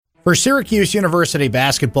For Syracuse University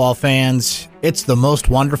basketball fans, it's the most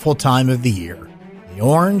wonderful time of the year. The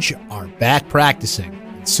Orange are back practicing,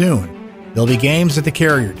 and soon there'll be games at the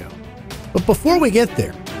Carrier Dome. But before we get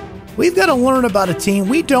there, we've got to learn about a team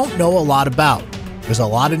we don't know a lot about. There's a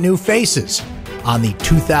lot of new faces on the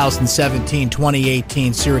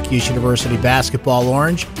 2017-2018 Syracuse University basketball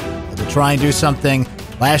Orange that will try and do something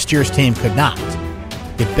last year's team could not: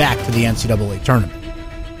 get back to the NCAA tournament.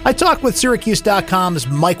 I talked with Syracuse.com's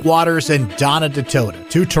Mike Waters and Donna DeTota,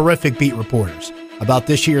 two terrific beat reporters, about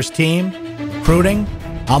this year's team, recruiting,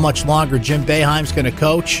 how much longer Jim Boeheim's going to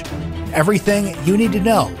coach, everything you need to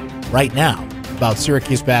know right now about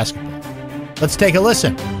Syracuse basketball. Let's take a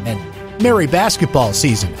listen, and merry basketball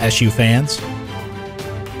season, SU fans.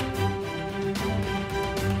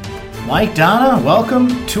 Mike, Donna,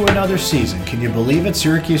 welcome to another season. Can you believe it?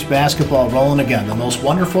 Syracuse basketball rolling again. The most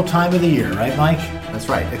wonderful time of the year, right, Mike? That's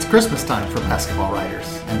right. It's Christmas time for basketball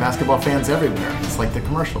writers and basketball fans everywhere. It's like the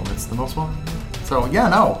commercial. It's the most fun. So,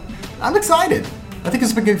 I'm excited. I think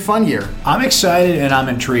it's been a good, fun year. I'm excited and I'm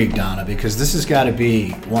intrigued, Donna, because this has got to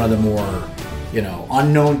be one of the more,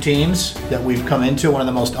 unknown teams that we've come into, one of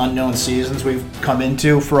the most unknown seasons we've come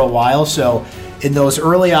into for a while. So, in those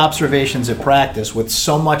early observations at practice, with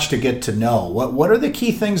so much to get to know, what are the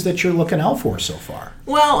key things that you're looking out for so far?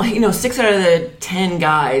 Well, 6 out of the 10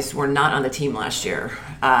 guys were not on the team last year.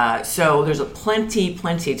 So there's plenty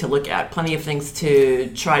to look at, plenty of things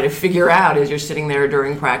to try to figure out as you're sitting there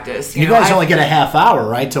during practice. You guys only get a half hour,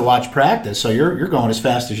 right, to watch practice, so you're going as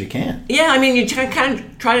fast as you can. Yeah, you kind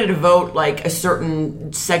of try to devote like a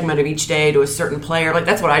certain segment of each day to a certain player. Like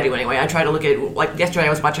that's what I do anyway. I try to look at, like yesterday I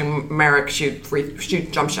was watching Merrick shoot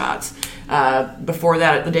jump shots. Before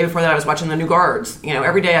that, the day before that, I was watching the new guards.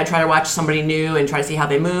 Every day I try to watch somebody new and try to see how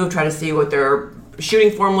they move, try to see what their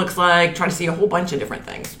shooting form looks like, try to see a whole bunch of different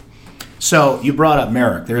things. So you brought up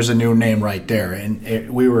Merrick. There's a new name right there.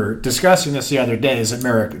 And we were discussing this the other day. Is it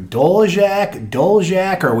Merrick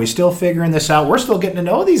Dolezak? Are we still figuring this out? We're still getting to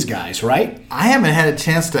know these guys, right? I haven't had a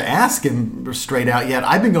chance to ask him straight out yet.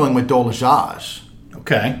 I've been going with Dolezaj.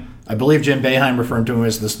 Okay. I believe Jim Boeheim referred to him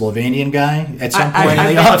as the Slovenian guy at some point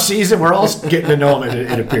in the offseason. We're all getting to know him,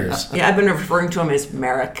 it appears. Yeah, I've been referring to him as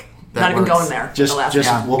Merrick. Not even going there.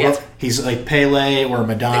 He's like Pele or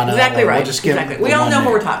Madonna. Exactly right. We'll just give we all know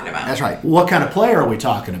who we're talking about. That's right. What kind of player are we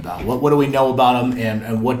talking about? What do we know about him,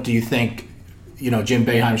 and what do you think Jim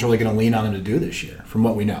Boeheim's really going to lean on him to do this year, from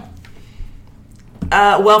what we know?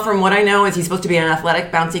 Well, from what I know, is he's supposed to be an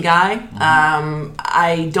athletic, bouncy guy. Mm-hmm.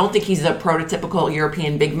 I don't think he's a prototypical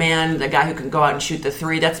European big man, the guy who can go out and shoot the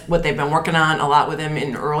three. That's what they've been working on a lot with him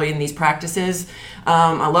early in these practices.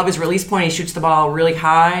 I love his release point. He shoots the ball really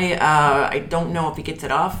high. I don't know if he gets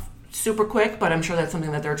it off super quick, but I'm sure that's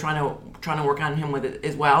something that they're trying to work on him with it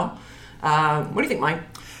as well. What do you think, Mike?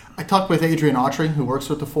 I talked with Adrian Autry, who works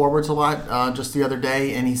with the forwards a lot, just the other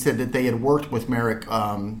day, and he said that they had worked with Merrick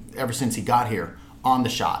ever since he got here on the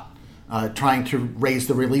shot, trying to raise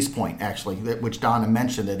the release point, actually, which Donna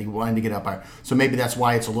mentioned that he wanted to get up by. So maybe that's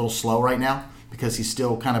why it's a little slow right now, because he's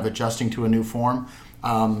still kind of adjusting to a new form.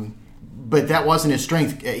 But that wasn't his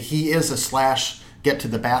strength. He is a slash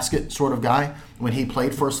get-to-the-basket sort of guy. When he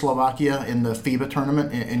played for Slovakia in the FIBA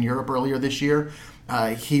tournament in Europe earlier this year,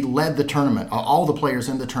 he led the tournament, all the players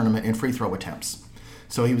in the tournament, in free throw attempts.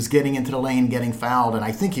 So he was getting into the lane, getting fouled, and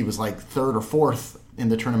I think he was like third or fourth in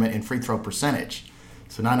the tournament in free throw percentage.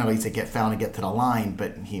 So not only does he get fouled and get to the line,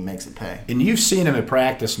 but he makes it pay. And you've seen him at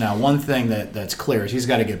practice now. One thing that's clear is he's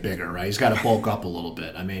got to get bigger, right? He's got to bulk up a little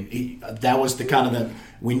bit. That was the kind of the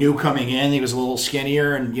we knew coming in. He was a little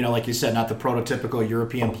skinnier, and like you said, not the prototypical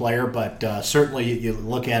European player, but certainly you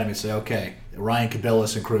look at him and say, okay, Ryan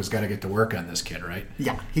Kabilis and crew's got to get to work on this kid, right?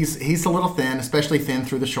 Yeah, he's a little thin, especially thin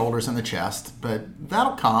through the shoulders and the chest, but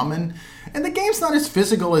that'll come. And the game's not as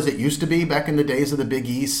physical as it used to be back in the days of the Big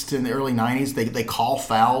East in the early 90s. They call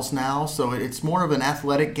fouls now, so it's more of an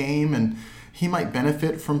athletic game, and he might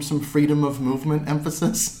benefit from some freedom of movement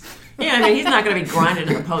emphasis. Yeah, he's not going to be grinded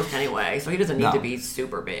in the post anyway, so he doesn't need to be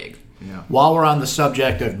super big. Yeah. While we're on the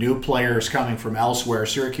subject of new players coming from elsewhere,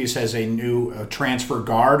 Syracuse has a new transfer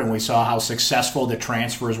guard, and we saw how successful the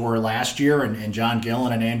transfers were last year, and John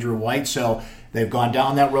Gillen and Andrew White. So they've gone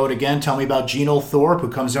down that road again. Tell me about Geno Thorpe, who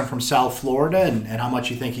comes in from South Florida, and how much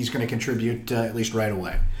you think he's going to contribute at least right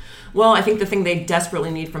away. Well, I think the thing they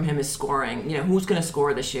desperately need from him is scoring. Who's going to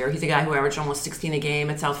score this year? He's a guy who averaged almost 16 a game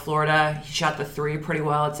at South Florida. He shot the three pretty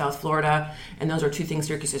well at South Florida. And those are two things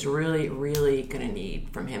Syracuse is really, really going to need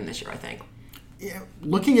from him this year, I think. Yeah,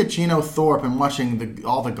 looking at Geno Thorpe and watching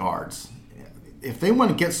all the guards, if they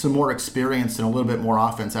want to get some more experience and a little bit more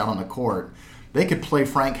offense out on the court, they could play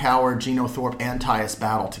Frank Howard, Geno Thorpe, and Tyus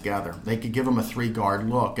Battle together. They could give them a 3-guard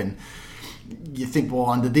look. And you think, well,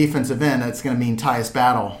 on the defensive end, that's going to mean Tyus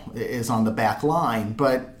Battle is on the back line.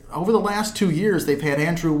 But over the last 2 years, they've had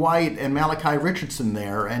Andrew White and Malachi Richardson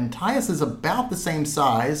there. And Tyus is about the same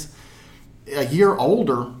size, a year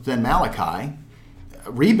older than Malachi,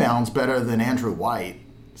 rebounds better than Andrew White.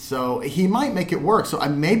 So he might make it work. So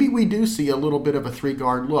maybe we do see a little bit of a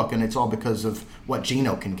 3-guard look, and it's all because of what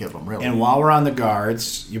Geno can give them, really. And while we're on the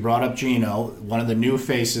guards, you brought up Geno. One of the new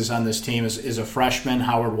faces on this team is a freshman,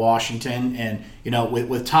 Howard Washington. And,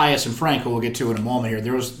 with Tyus and Frank, who we'll get to in a moment here,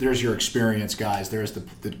 there's your experience guys. There's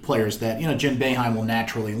the players that, Jim Boeheim will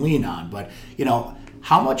naturally lean on. But,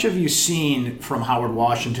 how much have you seen from Howard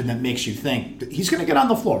Washington that makes you think that he's going to get on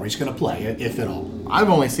the floor, he's going to play, if at all? I've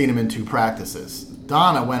only seen him in 2 practices.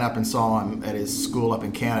 Donna went up and saw him at his school up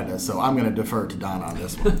in Canada, so I'm going to defer to Donna on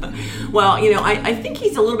this one. Well, I think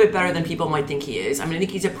he's a little bit better than people might think he is. I mean, I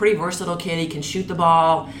think he's a pretty versatile kid. He can shoot the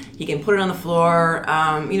ball. He can put it on the floor.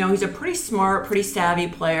 He's a pretty smart, pretty savvy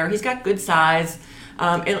player. He's got good size.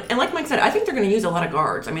 And like Mike said, I think they're going to use a lot of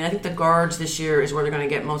guards. I mean, I think the guards this year is where they're going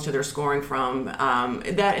to get most of their scoring from.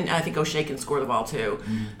 And I think O'Shea can score the ball too.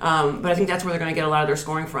 But I think that's where they're going to get a lot of their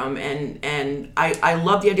scoring from. And I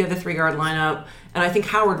love the idea of the 3-guard lineup. And I think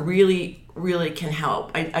Howard really, really can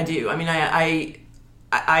help. I do. I mean,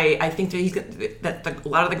 I think that a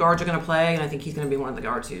lot of the guards are going to play, and I think he's going to be one of the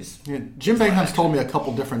guards who's... Yeah, Jim Boeheim's told me a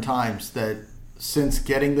couple different times that since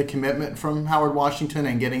getting the commitment from Howard Washington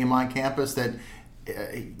and getting him on campus, that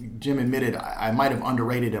Jim admitted I might have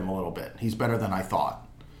underrated him a little bit. He's better than I thought.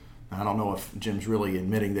 I don't know if Jim's really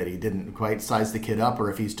admitting that he didn't quite size the kid up,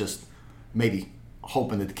 or if he's just maybe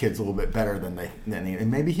hoping that the kid's a little bit better than he,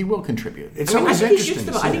 and maybe he will contribute. I think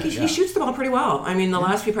he shoots the ball pretty well. I mean, the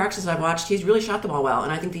last few practices I've watched, he's really shot the ball well,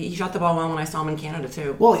 and I think that he shot the ball well when I saw him in Canada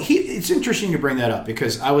too. Well, it's interesting you bring that up,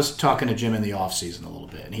 because I was talking to Jim in the offseason a little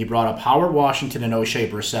bit, and he brought up Howard Washington and O'Shea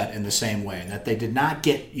Brissett in the same way, and that they did not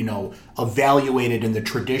get evaluated in the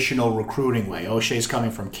traditional recruiting way. O'Shea's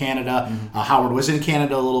coming from Canada. Howard was in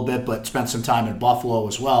Canada a little bit, but spent some time in Buffalo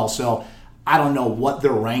as well. So I don't know what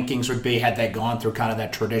their rankings would be had they gone through kind of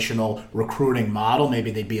that traditional recruiting model. Maybe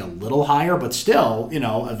they'd be a little higher, but still,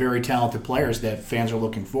 a very talented players that fans are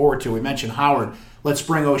looking forward to. We mentioned Howard. Let's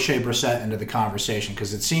bring O'Shea Brissett into the conversation,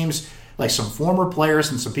 because it seems like some former players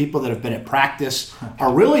and some people that have been at practice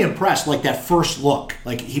are really impressed, like that first look.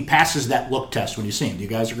 Like, he passes that look test when you see him. Do you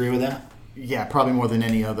guys agree with that? Yeah, probably more than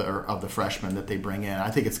any other of the freshmen that they bring in. I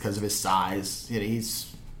think it's because of his size. He's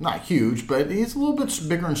not huge, but he's a little bit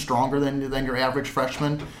bigger and stronger than your average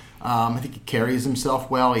freshman. I think he carries himself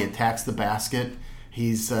well. He attacks the basket.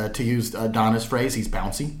 He's, to use Donna's phrase, he's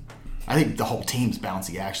bouncy. I think the whole team's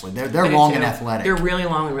bouncy, actually. They're long and athletic. They're really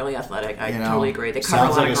long and really athletic. I totally agree. They cover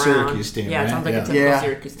sounds a lot like of a ground. Syracuse team, Yeah, right? it sounds like a typical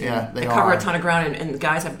Syracuse team. Yeah, they cover a ton of ground, and the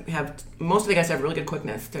guys have most of the guys have really good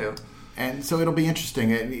quickness too. And so it'll be interesting.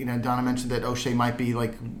 Donna mentioned that O'Shea might be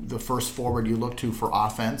like the first forward you look to for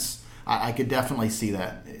offense. I could definitely see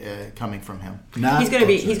that coming from him. He's going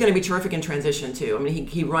to be terrific in transition too. I mean,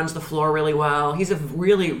 he runs the floor really well. He's a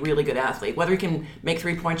really, really good athlete. Whether he can make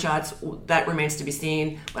 3-point shots, that remains to be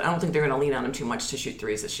seen. But I don't think they're going to lean on him too much to shoot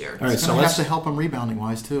threes this year. All right, so let's have to help him rebounding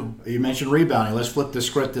wise too. You mentioned rebounding. Let's flip the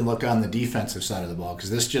script and look on the defensive side of the ball, because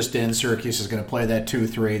this just in: Syracuse is going to play that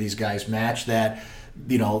 2-3. These guys match that.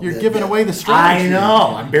 You're giving away the strategy. I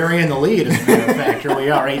know. I'm burying the lead, as a matter of fact. Here we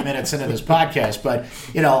are, 8 minutes into this podcast. But,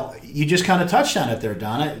 you just kind of touched on it there,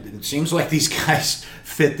 Donna. It seems like these guys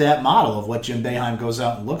fit that model of what Jim Boeheim goes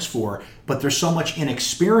out and looks for. But there's so much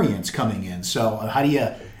inexperience coming in. So how do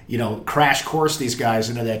you, crash course these guys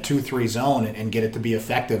into that 2-3 zone and get it to be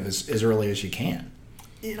effective as early as you can?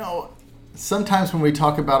 Sometimes when we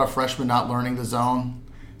talk about a freshman not learning the zone,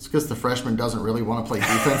 it's because the freshman doesn't really want to play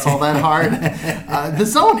defense all that hard. The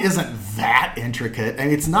zone isn't that intricate,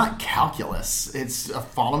 and it's not calculus. It's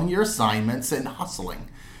following your assignments and hustling.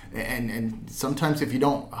 And sometimes if you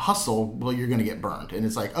don't hustle, well, you're going to get burned. And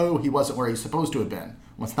it's like, oh, he wasn't where he's supposed to have been.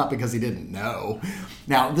 Well, it's not because he didn't know.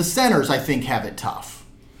 Now, the centers, I think, have it tough,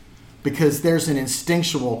 because there's an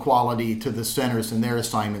instinctual quality to the centers and their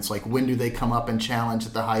assignments. Like, when do they come up and challenge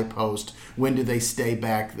at the high post? When do they stay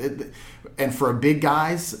back? And for big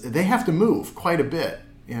guys, they have to move quite a bit.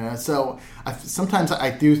 So sometimes I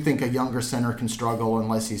do think a younger center can struggle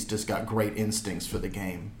unless he's just got great instincts for the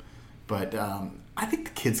game. But I think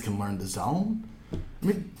the kids can learn the zone. I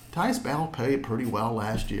mean, Tyus Battle played pretty well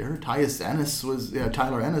last year.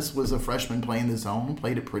 Tyler Ennis was a freshman playing the zone,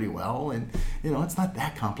 played it pretty well, and it's not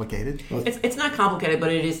that complicated. It's not complicated,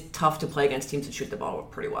 but it is tough to play against teams that shoot the ball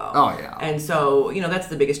pretty well. Oh yeah. And so that's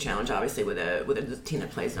the biggest challenge, obviously, with a team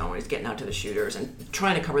that plays zone is getting out to the shooters and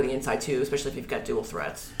trying to cover the inside too, especially if you've got dual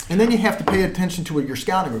threats. And then you have to pay attention to your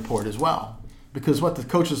scouting report as well. Because what the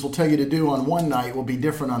coaches will tell you to do on one night will be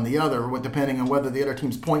different on the other, depending on whether the other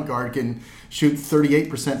team's point guard can shoot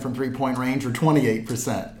 38% from three-point range or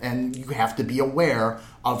 28%. And you have to be aware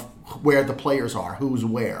of where the players are, who's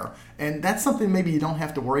where. And that's something maybe you don't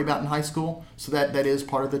have to worry about in high school. So that is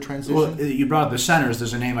part of the transition. Well, you brought up the centers.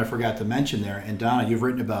 There's a name I forgot to mention there. And Donna, you've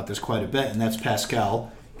written about this quite a bit, and that's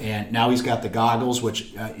Pascal. And now he's got the goggles,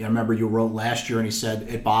 which I remember you wrote last year, and he said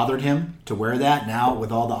it bothered him to wear that. Now,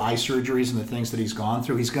 with all the eye surgeries and the things that he's gone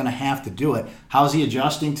through, he's going to have to do it. How's he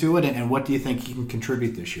adjusting to it, and what do you think he can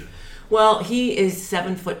contribute this year? Well, he is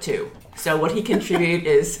 7'2", so what he contribute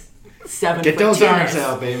is 7 Get foot those tennis. arms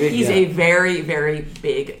out, baby. He's a very, very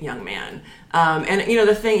big young man. And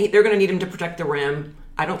the thing, they're going to need him to protect the rim.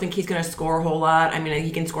 I don't think he's going to score a whole lot. I mean, he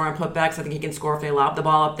can score on putbacks. I think he can score if they lob the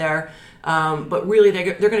ball up there. But really,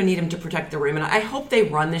 they're going to need him to protect the rim. And I hope they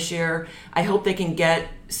run this year. I hope they can get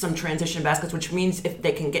some transition baskets, which means if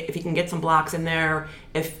he can get some blocks in there,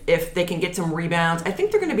 if they can get some rebounds, I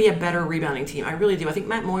think they're going to be a better rebounding team. I really do. I think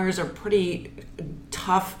Matt Moyer's a pretty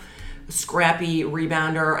tough, scrappy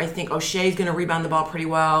rebounder. I think O'Shea's going to rebound the ball pretty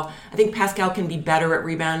well. I think Pascal can be better at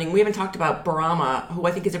rebounding. We haven't talked about Barama, who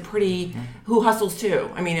I think is who hustles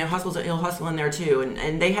too. I mean, he'll hustle in there too.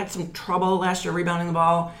 And they had some trouble last year rebounding the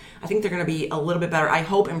ball. I think they're going to be a little bit better. I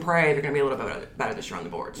hope and pray they're going to be a little bit better this year on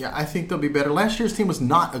the boards. Yeah, I think they'll be better. Last year's team was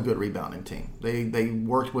not a good rebounding team. They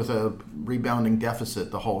worked with a rebounding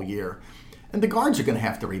deficit the whole year. And the guards are going to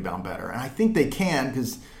have to rebound better. And I think they can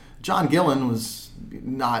because John Gillen was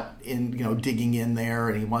not digging in there,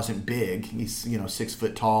 and he wasn't big. He's 6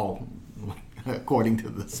 foot tall, according to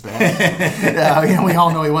the stats. We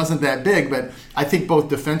all know he wasn't that big, but I think both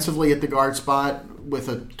defensively at the guard spot with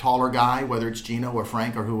a taller guy, whether it's Gino or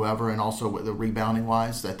Frank or whoever, and also with the rebounding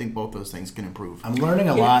wise, I think both those things can improve. I'm learning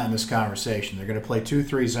a lot in this conversation. They're going to play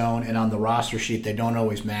 2-3 zone, and on the roster sheet, they don't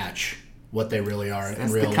always match what they really are in real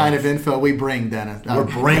life. That's the kind of info we bring, Dennis.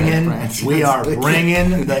 We are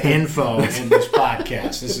bringing the info in this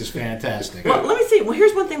podcast. This is fantastic. Well, let me see. Well,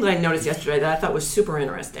 here's one thing that I noticed yesterday that I thought was super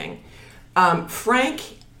interesting.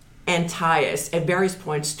 Frank and Tyus, at various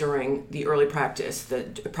points during the early practice, the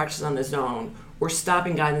practice on the zone, were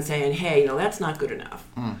stopping guys and saying, hey, that's not good enough.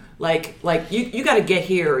 Like you got to get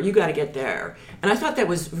here, you got to get there. And I thought that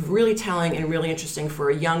was really telling and really interesting for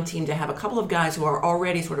a young team to have a couple of guys who are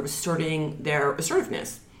already sort of asserting their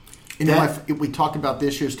assertiveness. We talked about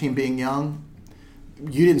this year's team being young.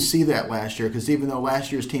 You didn't see that last year because even though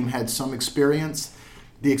last year's team had some experience,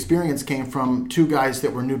 the experience came from two guys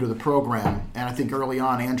that were new to the program. And I think early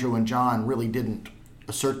on, Andrew and John really didn't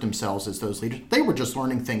assert themselves as those leaders. They were just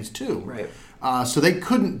learning things too. Right. So they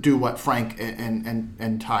couldn't do what Frank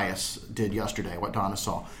and Tyus did yesterday, what Donna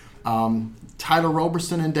saw. Tyler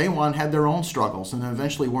Roberson and Daewon had their own struggles and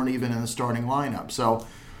eventually weren't even in the starting lineup. So,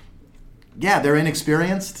 yeah, they're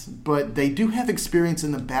inexperienced, but they do have experience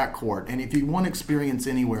in the backcourt. And if you want experience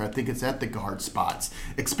anywhere, I think it's at the guard spots.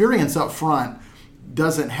 Experience up front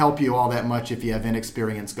doesn't help you all that much if you have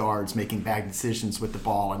inexperienced guards making bad decisions with the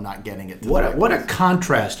ball and not getting it to What a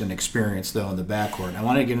contrast in experience, though, in the backcourt. I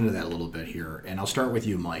want to get into that a little bit here, and I'll start with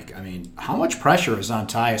you, Mike. I mean, how much pressure is on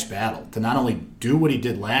Tyus Battle to not only do what he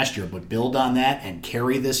did last year, but build on that and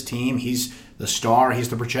carry this team? He's the star. He's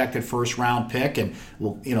the projected first-round pick, and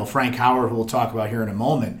Frank Howard, who we'll talk about here in a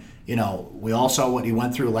moment, we all saw what he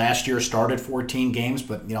went through last year, started 14 games,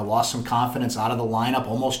 but, lost some confidence out of the lineup,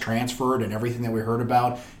 almost transferred and everything that we heard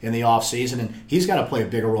about in the offseason, and he's got to play a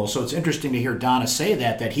bigger role. So it's interesting to hear Donna say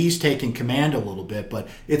that he's taking command a little bit, but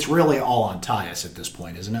it's really all on Tyus at this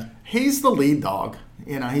point, isn't it? He's the lead dog.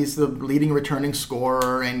 He's the leading returning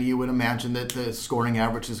scorer, and you would imagine that the scoring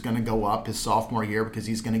average is going to go up his sophomore year because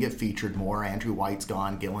he's going to get featured more. Andrew White's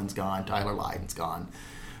gone, Gillen's gone, Tyler Lydon's gone.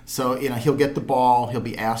 So, he'll get the ball, he'll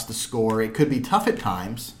be asked to score. It could be tough at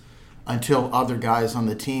times until other guys on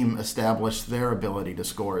the team establish their ability to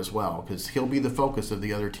score as well, because he'll be the focus of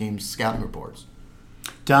the other team's scouting reports.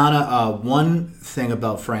 Donna, one thing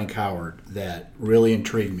about Frank Howard that really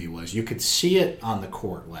intrigued me was you could see it on the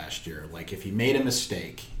court last year. Like, if he made a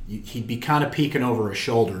mistake, he'd be kind of peeking over his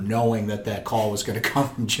shoulder knowing that call was going to come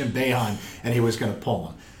from Jim Boeheim and he was going to pull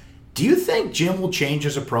him. Do you think Jim will change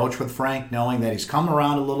his approach with Frank, knowing that he's come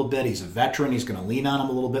around a little bit, he's a veteran, he's going to lean on him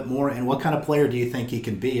a little bit more? And what kind of player do you think he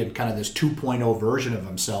can be in kind of this 2.0 version of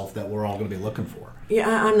himself that we're all going to be looking for?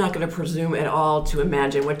 Yeah, I'm not going to presume at all to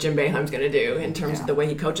imagine what Jim Boeheim's going to do in terms of the way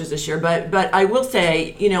he coaches this year. But I will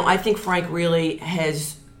say, I think Frank really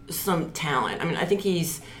has some talent. I mean, I think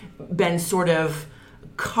he's been sort of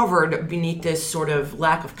covered beneath this sort of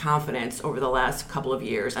lack of confidence over the last couple of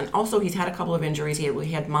years. And also he's had a couple of injuries. He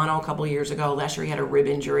had mono a couple of years ago. Last year he had a rib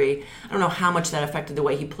injury. I don't know how much that affected the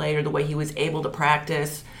way he played or the way he was able to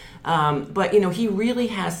practice. But he really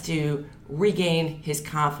has to regain his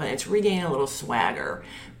confidence, regain a little swagger,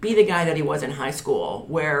 be the guy that he was in high school,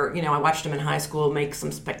 where, I watched him in high school make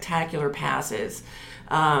some spectacular passes.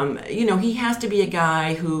 He has to be a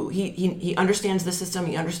guy who he understands the system.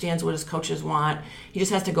 He understands what his coaches want. He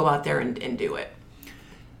just has to go out there and do it.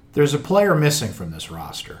 There's a player missing from this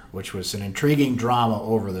roster, which was an intriguing drama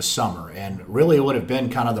over the summer, and really would have been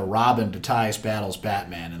kind of the Robin to Tyus Battle's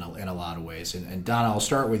Batman in a lot of ways. And Donna, I'll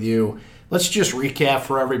start with you. Let's just recap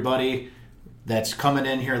for everybody that's coming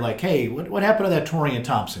in here like, hey, what happened to that Torian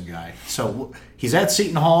Thompson guy? So he's at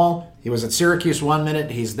Seton Hall. He was at Syracuse 1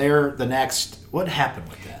 minute. He's there the next. What happened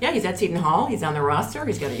with that? Yeah, he's at Seton Hall. He's on the roster.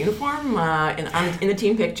 He's got a uniform in the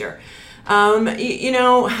team picture.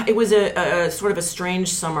 It was a sort of a strange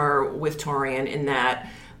summer with Torian in that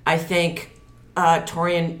I think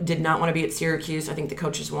Torian did not want to be at Syracuse. I think the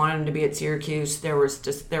coaches wanted him to be at Syracuse. There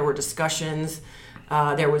were discussions.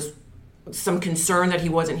 There was some concern that he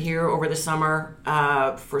wasn't here over the summer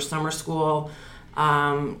for summer school,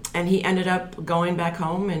 and he ended up going back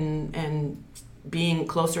home and being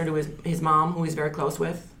closer to his mom, who he's very close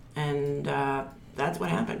with, and that's what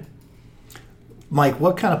happened. Mike,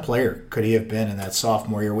 what kind of player could he have been in that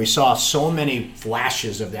sophomore year? We saw so many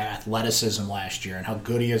flashes of that athleticism last year and how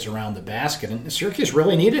good he is around the basket, and Syracuse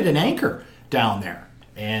really needed an anchor down there,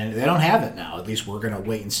 and they don't have it now. At least we're going to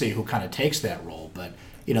wait and see who kind of takes that role, but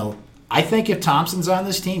I think if Thompson's on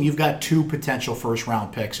this team, you've got 2 potential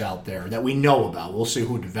first-round picks out there that we know about. We'll see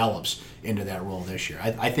who develops into that role this year.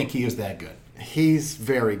 I think he is that good. He's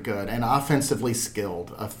very good and offensively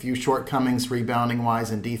skilled. A few shortcomings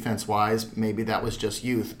rebounding-wise and defense-wise. Maybe that was just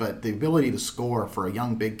youth, but the ability to score for a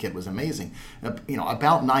young big kid was amazing. About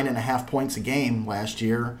 9.5 points a game last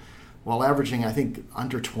year, while averaging, I think,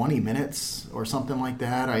 under 20 minutes or something like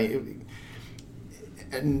that.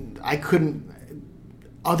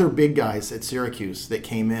 Other big guys at Syracuse that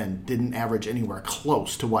came in didn't average anywhere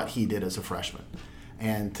close to what he did as a freshman.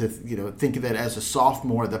 And to think of it as a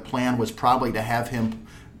sophomore, the plan was probably to have him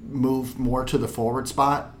move more to the forward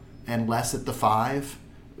spot and less at the 5,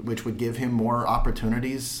 which would give him more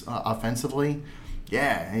opportunities offensively.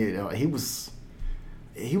 Yeah, he was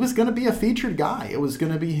going to be a featured guy. It was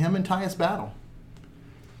going to be him and Tyus Battle.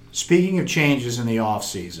 Speaking of changes in the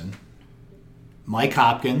offseason, Mike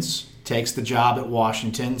Hopkins takes the job at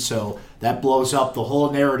Washington, so that blows up the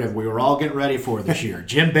whole narrative we were all getting ready for this year.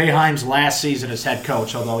 Jim Boeheim's last season as head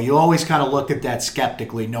coach, although you always kind of looked at that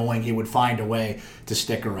skeptically, knowing he would find a way to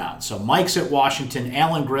stick around. So Mike's at Washington,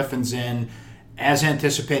 Alan Griffin's in, as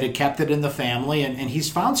anticipated, kept it in the family, and he's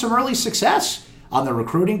found some early success on the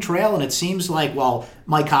recruiting trail, and it seems like, while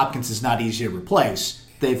Mike Hopkins is not easy to replace,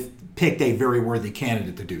 they've picked a very worthy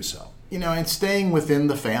candidate to do so. And staying within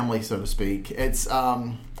the family, so to speak, it's...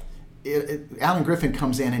 Alan Griffin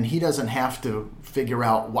comes in and he doesn't have to figure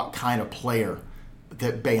out what kind of player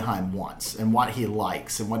that Boeheim wants and what he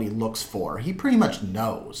likes and what he looks for. He pretty much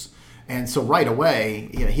knows. And so right away,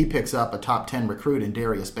 he picks up a top 10 recruit in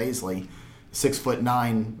Darius Baisley,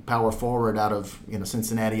 6'9" power forward out of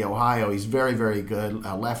Cincinnati, Ohio. He's very, very good.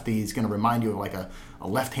 Lefty. He's going to remind you of like a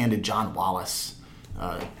left-handed John Wallace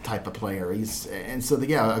type of player.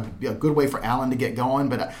 A good way for Allen to get going,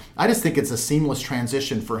 but I just think it's a seamless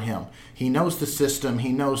transition for him. He knows the system,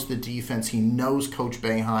 he knows the defense, he knows Coach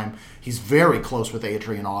Boeheim. He's very close with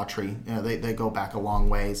Adrian Autry. They go back a long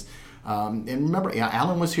ways. And remember,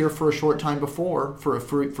 Allen was here for a short time before, for a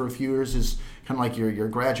few years, as kind of like your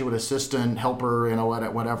graduate assistant, helper,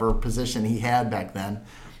 whatever position he had back then.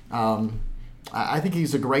 I think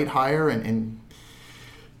he's a great hire, and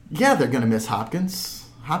yeah, they're going to miss Hopkins.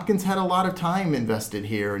 Hopkins had a lot of time invested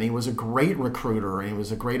here, and he was a great recruiter, and he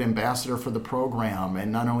was a great ambassador for the program.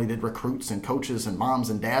 And not only did recruits and coaches and moms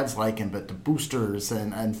and dads like him, but the boosters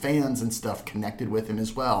and fans and stuff connected with him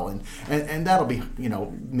as well. And that'll be,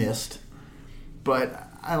 missed. But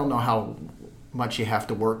I don't know how much you have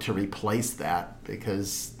to work to replace that,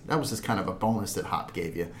 because that was just kind of a bonus that Hop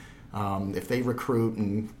gave you. If they recruit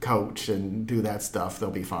and coach and do that stuff,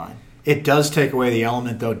 they'll be fine. It does take away the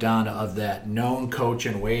element, though, Donna, of that known coach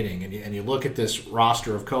in waiting. And you look at this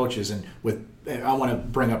roster of coaches, and I want to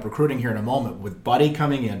bring up recruiting here in a moment. With Buddy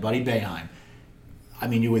coming in, Buddy Boeheim, I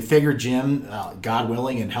mean, you would figure Jim, God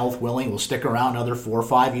willing and health willing, will stick around another 4 or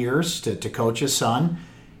 5 years to coach his son.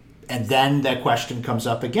 And then that question comes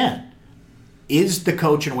up again. Is the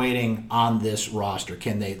coach in waiting on this roster?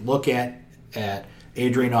 Can they look at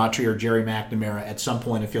Adrian Autry or Jerry McNamara at some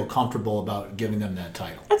point and feel comfortable about giving them that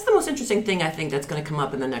title? That's the most interesting thing I think that's going to come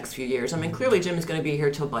up in the next few years. I mean, clearly Jim is going to be here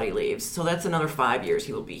till Buddy leaves, so that's another 5 years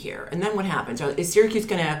he will be here. And then what happens? Is Syracuse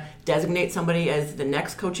going to designate somebody as the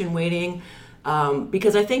next coach in waiting?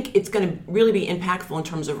 Because I think it's going to really be impactful in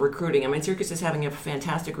terms of recruiting. I mean, Syracuse is having a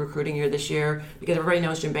fantastic recruiting year this year because everybody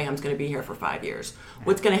knows Jim Boeheim's going to be here for 5 years.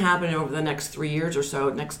 What's going to happen over the next 3 years or so,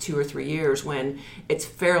 next 2 or 3 years, when it's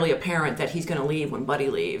fairly apparent that he's going to leave when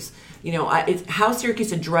Buddy leaves? You know, it's how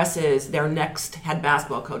Syracuse addresses their next head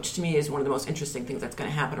basketball coach, to me, is one of the most interesting things that's going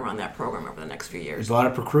to happen around that program over the next few years. There's a lot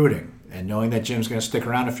of recruiting, and knowing that Jim's going to stick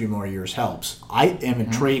around a few more years helps. I am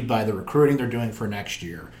intrigued by the recruiting they're doing for next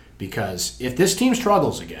year. Because if this team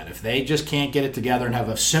struggles again, if they just can't get it together and have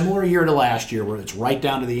a similar year to last year where it's right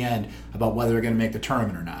down to the end about whether they're going to make the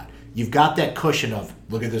tournament or not, you've got that cushion of,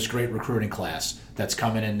 look at this great recruiting class that's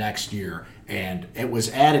coming in next year. And it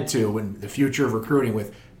was added to in the future of recruiting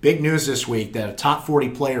with big news this week that a top 40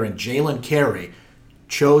 player in Jalen Carey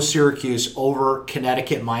chose Syracuse over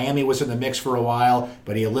Connecticut. Miami was in the mix for a while,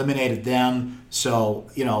 but he eliminated them. So,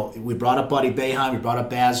 you know, we brought up Buddy Boeheim, we brought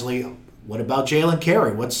up Basley. What about Jalen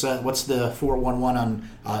Carey? What's the 411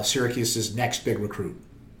 on Syracuse's next big recruit?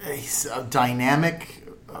 He's a dynamic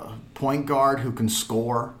point guard who can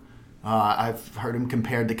score. I've heard him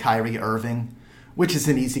compared to Kyrie Irving, which is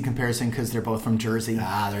an easy comparison because they're both from Jersey.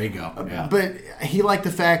 There you go. Yeah. But he liked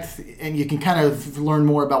the fact, and you can kind of learn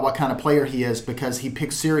more about what kind of player he is because he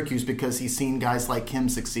picked Syracuse because he's seen guys like him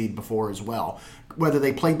succeed before as well. Whether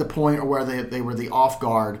they played the point or whether they were the off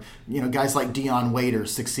guard, you know, guys like Dion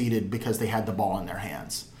Waiters succeeded because they had the ball in their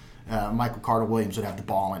hands. Michael Carter-Williams would have the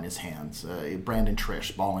ball in his hands. Brandon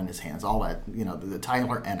Trish, ball in his hands. All that, you know, the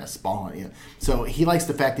Tyler Ennis, ball in. You know. So he likes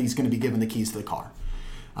the fact that he's going to be given the keys to the car.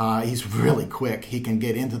 He's really quick. He can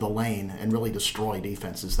get into the lane and really destroy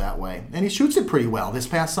defenses that way. And he shoots it pretty well. This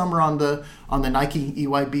past summer on the Nike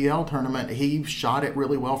EYBL tournament, he shot it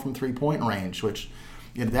really well from three-point range, which,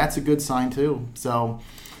 you know, that's a good sign too. So,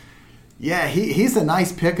 yeah, he's a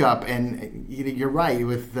nice pickup. And you're right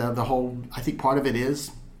with the whole. I think part of it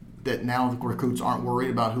is that now the recruits aren't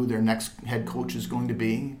worried about who their next head coach is going to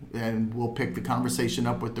be, and we'll pick the conversation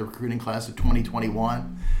up with the recruiting class of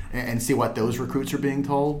 2021 and see what those recruits are being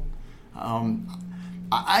told.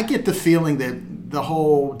 I get the feeling that the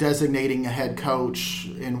whole designating a head coach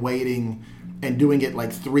and waiting and doing it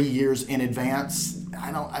like 3 years in advance,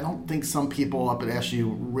 I don't think some people up at SU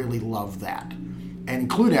really love that. And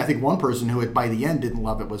including, I think one person who by the end didn't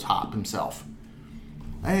love it was Hop himself.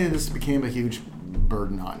 I think this became a huge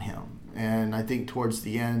burden on him. And I think towards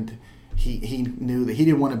the end, he knew that he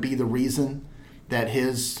didn't want to be the reason that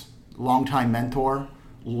his longtime mentor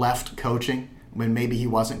left coaching when maybe he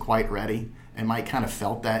wasn't quite ready. And Mike kind of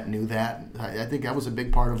felt that, knew that. I think that was a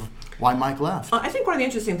big part of why Mike left. I think one of the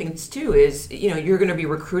interesting things, too, is, you know, you're going to be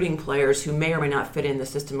recruiting players who may or may not fit in the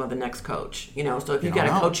system of the next coach. You know, so if you've got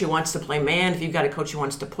a coach who wants to play man, if you've got a coach who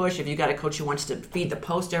wants to push, if you've got a coach who wants to feed the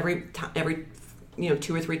post every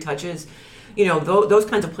 2 or 3 touches, you know, those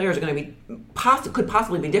kinds of players are going to be could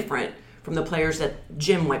possibly be different from the players that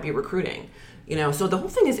Jim might be recruiting. You know, so the whole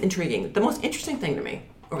thing is intriguing. The most interesting thing to me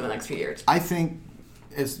over the next few years, I think,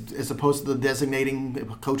 as opposed to the designating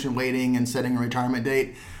coach in waiting and setting a retirement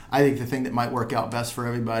date, I think the thing that might work out best for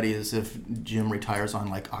everybody is if Jim retires on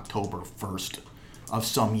like October 1st of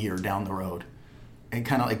some year down the road, and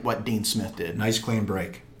kind of like what Dean Smith did. Nice clean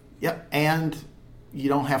break. Yep, and you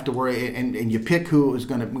don't have to worry, and you pick who is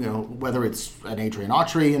going to, you know, whether it's an Adrian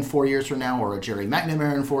Autry in 4 years from now or a Jerry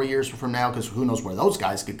McNamara in 4 years from now, because who knows where those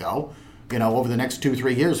guys could go. You know, over the next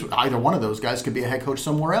 2-3 years, either one of those guys could be a head coach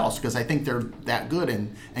somewhere else, because I think they're that good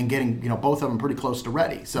and getting, you know, both of them pretty close to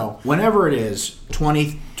ready. So whenever it is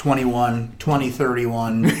 2021,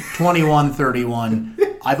 2031, 2131,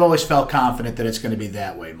 I've always felt confident that it's going to be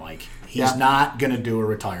that way, Mike. He's not going to do a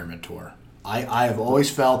retirement tour. I have always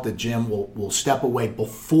felt that Jim will step away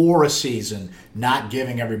before a season, not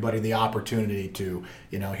giving everybody the opportunity to,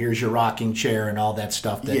 you know, here's your rocking chair and all that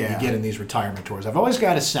stuff that you get in these retirement tours. I've always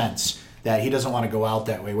got a sense that he doesn't want to go out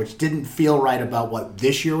that way, which didn't feel right about what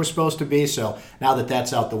this year was supposed to be. So now that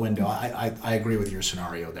that's out the window, I agree with your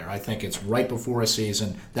scenario there. I think it's right before a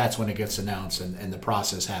season. That's when it gets announced, and the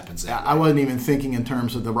process happens. I wasn't even thinking in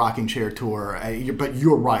terms of the rocking chair tour, but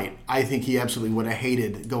you're right. I think he absolutely would have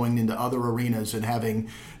hated going into other arenas and having,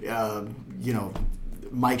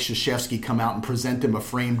 Mike Krzyzewski come out and present him a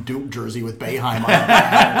framed Duke jersey with Boeheim on it.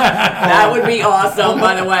 That would be awesome,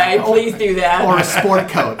 by the way. Please do that. Or a sport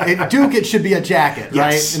coat. At Duke, it should be a jacket,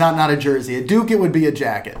 yes. right? Not a jersey. At Duke, it would be a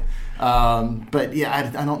jacket. But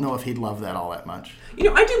yeah, I don't know if he'd love that all that much.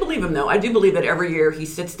 I do believe him, though. I do believe that every year he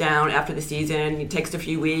sits down after the season, he takes a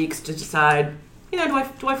few weeks to decide, do I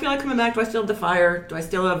feel like coming back? Do I still have the fire? Do I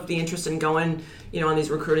still have the interest in going, on these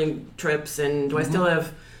recruiting trips? And do I still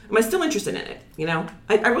have... Am I still interested in it?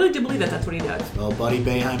 I really do believe that that's what he does. Well, Buddy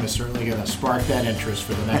Boeheim is certainly going to spark that interest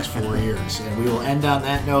for the next 4 years. And we will end on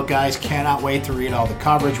that note, guys. Cannot wait to read all the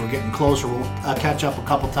coverage. We're getting closer. We'll catch up a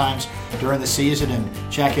couple times during the season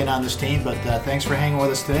and check in on this team. But thanks for hanging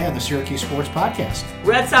with us today on the Syracuse Sports Podcast.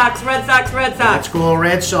 Red Sox, Red Sox, Red Sox. Let's go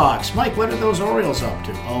Red Sox. Mike, what are those Orioles up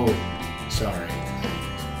to? Oh, sorry.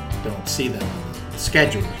 I don't see them on the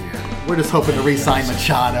schedule here. We're just hoping to re-sign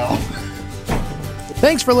Machado.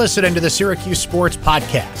 Thanks for listening to the Syracuse Sports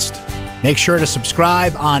Podcast. Make sure to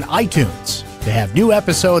subscribe on iTunes to have new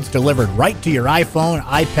episodes delivered right to your iPhone,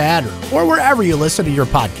 iPad, or wherever you listen to your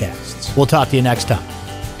podcasts. We'll talk to you next time.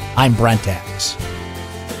 I'm Brent Axe.